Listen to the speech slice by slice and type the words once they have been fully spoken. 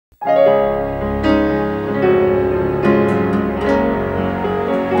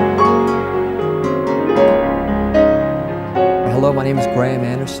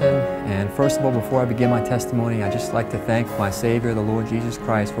First of all, before I begin my testimony, I'd just like to thank my Savior, the Lord Jesus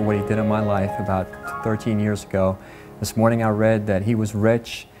Christ, for what He did in my life about 13 years ago. This morning I read that He was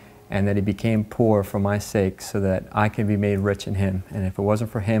rich and that He became poor for my sake so that I can be made rich in Him. And if it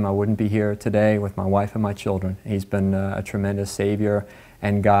wasn't for Him, I wouldn't be here today with my wife and my children. He's been a tremendous Savior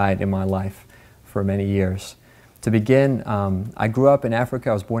and guide in my life for many years. To begin, I grew up in Africa.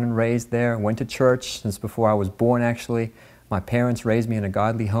 I was born and raised there, went to church since before I was born, actually. My parents raised me in a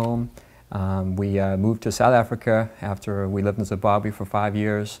godly home. We moved to South Africa after we lived in Zimbabwe for 5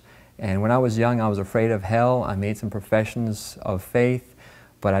 years. And when I was young, I was afraid of hell. I made some professions of faith,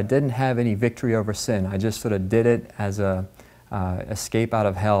 but I didn't have any victory over sin. I just sort of did it as a escape out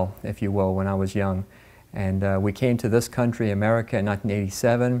of hell, if you will, when I was young. And we came to this country, America, in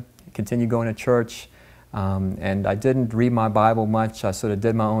 1987, continued going to church. And I didn't read my Bible much. I sort of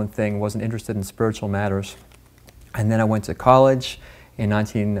did my own thing, wasn't interested in spiritual matters. And then I went to college in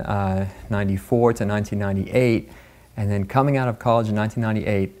 1994 to 1998, and then coming out of college in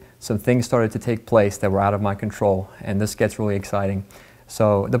 1998, some things started to take place that were out of my control, and this gets really exciting.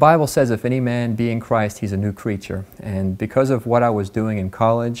 So the Bible says, if any man be in Christ, he's a new creature. And because of what I was doing in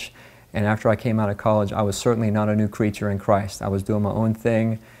college, and after I came out of college, I was certainly not a new creature in Christ. I was doing my own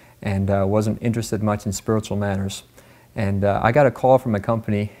thing and wasn't interested much in spiritual matters. And I got a call from a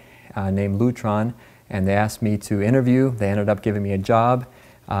company named Lutron, and they asked me to interview. They ended up giving me a job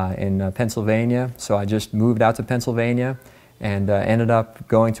in Pennsylvania. So I just moved out to Pennsylvania and ended up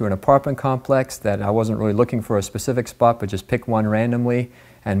going to an apartment complex that I wasn't really looking for a specific spot, but just picked one randomly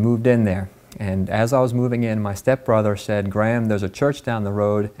and moved in there. And as I was moving in, my stepbrother said, "Graham, there's a church down the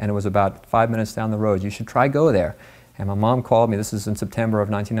road," and it was about 5 minutes down the road. "You should try go there." And my mom called me, this is in September of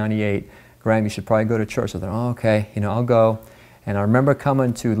 1998, "Graham, you should probably go to church." I thought, "Oh, okay, I'll go." And I remember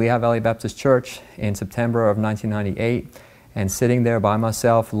coming to Lehigh Valley Baptist Church in September of 1998 and sitting there by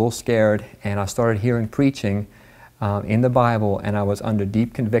myself, a little scared, and I started hearing preaching in the Bible, and I was under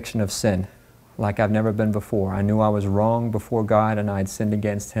deep conviction of sin, like I've never been before. I knew I was wrong before God and I had sinned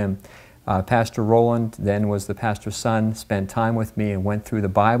against Him. Pastor Roland, then was the pastor's son, spent time with me and went through the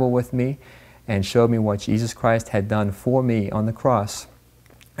Bible with me and showed me what Jesus Christ had done for me on the cross.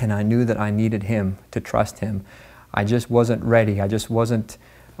 And I knew that I needed Him, to trust Him. I just wasn't ready. I just wasn't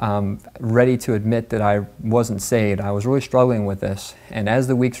ready to admit that I wasn't saved. I was really struggling with this. And as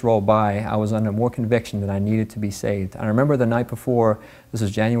the weeks rolled by, I was under more conviction that I needed to be saved. I remember the night before, this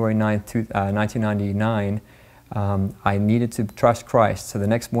was January 9th, 1999, I needed to trust Christ. So the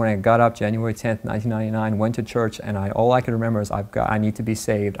next morning I got up, January 10th, 1999, went to church, and all I could remember is I need to be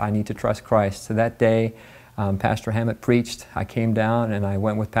saved. I need to trust Christ. So that day, Pastor Hammett preached. I came down and I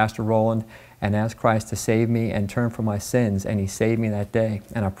went with Pastor Roland and asked Christ to save me and turn from my sins, and He saved me that day,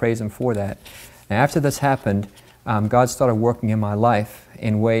 and I praise Him for that. And after this happened, God started working in my life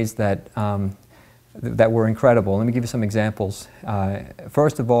in ways that were incredible. Let me give you some examples.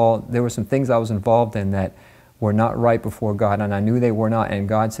 First of all, there were some things I was involved in that were not right before God, and I knew they were not, and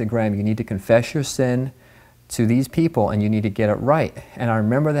God said, "Graham, you need to confess your sin to these people, and you need to get it right." And I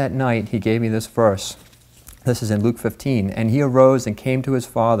remember that night He gave me this verse. This is in Luke 15. "And he arose and came to his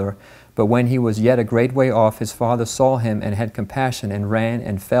father, but when he was yet a great way off, his father saw him and had compassion and ran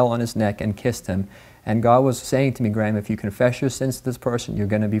and fell on his neck and kissed him." And God was saying to me, "Graham, if you confess your sins to this person, you're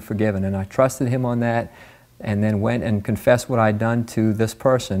going to be forgiven." And I trusted Him on that, and then went and confessed what I'd done to this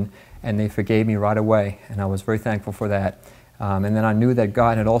person, and they forgave me right away. And I was very thankful for that. And then I knew that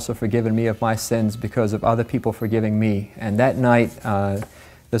God had also forgiven me of my sins because of other people forgiving me. And that night,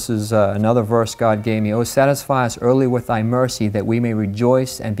 this is another verse God gave me. "Oh, satisfy us early with Thy mercy, that we may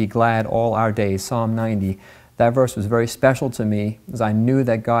rejoice and be glad all our days." Psalm 90. That verse was very special to me, because I knew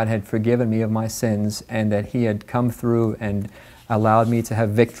that God had forgiven me of my sins and that He had come through and allowed me to have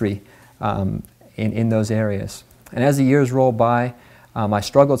victory in those areas. And as the years rolled by, I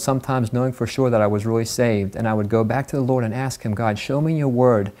struggled sometimes knowing for sure that I was really saved, and I would go back to the Lord and ask Him, "God, show me Your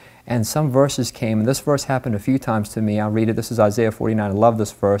Word." And some verses came, and this verse happened a few times to me. I'll read it. This is Isaiah 49. I love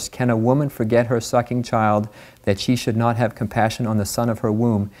this verse. "Can a woman forget her sucking child, that she should not have compassion on the son of her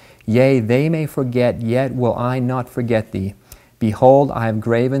womb? Yea, they may forget, yet will I not forget thee. Behold, I have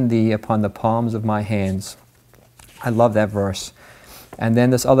graven thee upon the palms of my hands." I love that verse. And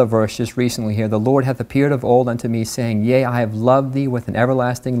then this other verse just recently here, "The Lord hath appeared of old unto me, saying, Yea, I have loved thee with an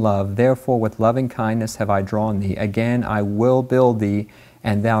everlasting love. Therefore with loving kindness have I drawn thee. Again I will build thee,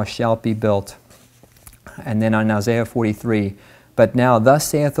 and thou shalt be built." And then on Isaiah 43, "But now thus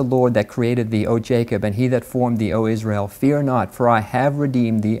saith the Lord that created thee, O Jacob, and He that formed thee, O Israel, fear not, for I have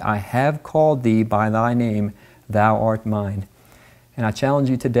redeemed thee. I have called thee by thy name. Thou art mine." And I challenge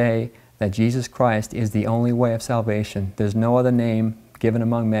you today that Jesus Christ is the only way of salvation. There's no other name given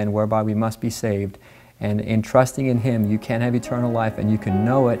among men whereby we must be saved. And in trusting in Him, you can have eternal life, and you can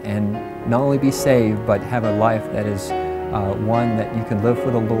know it and not only be saved, but have a life that is one that you can live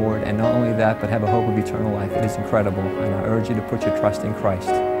for the Lord, and not only that, but have a hope of eternal life. It is incredible, and I urge you to put your trust in Christ.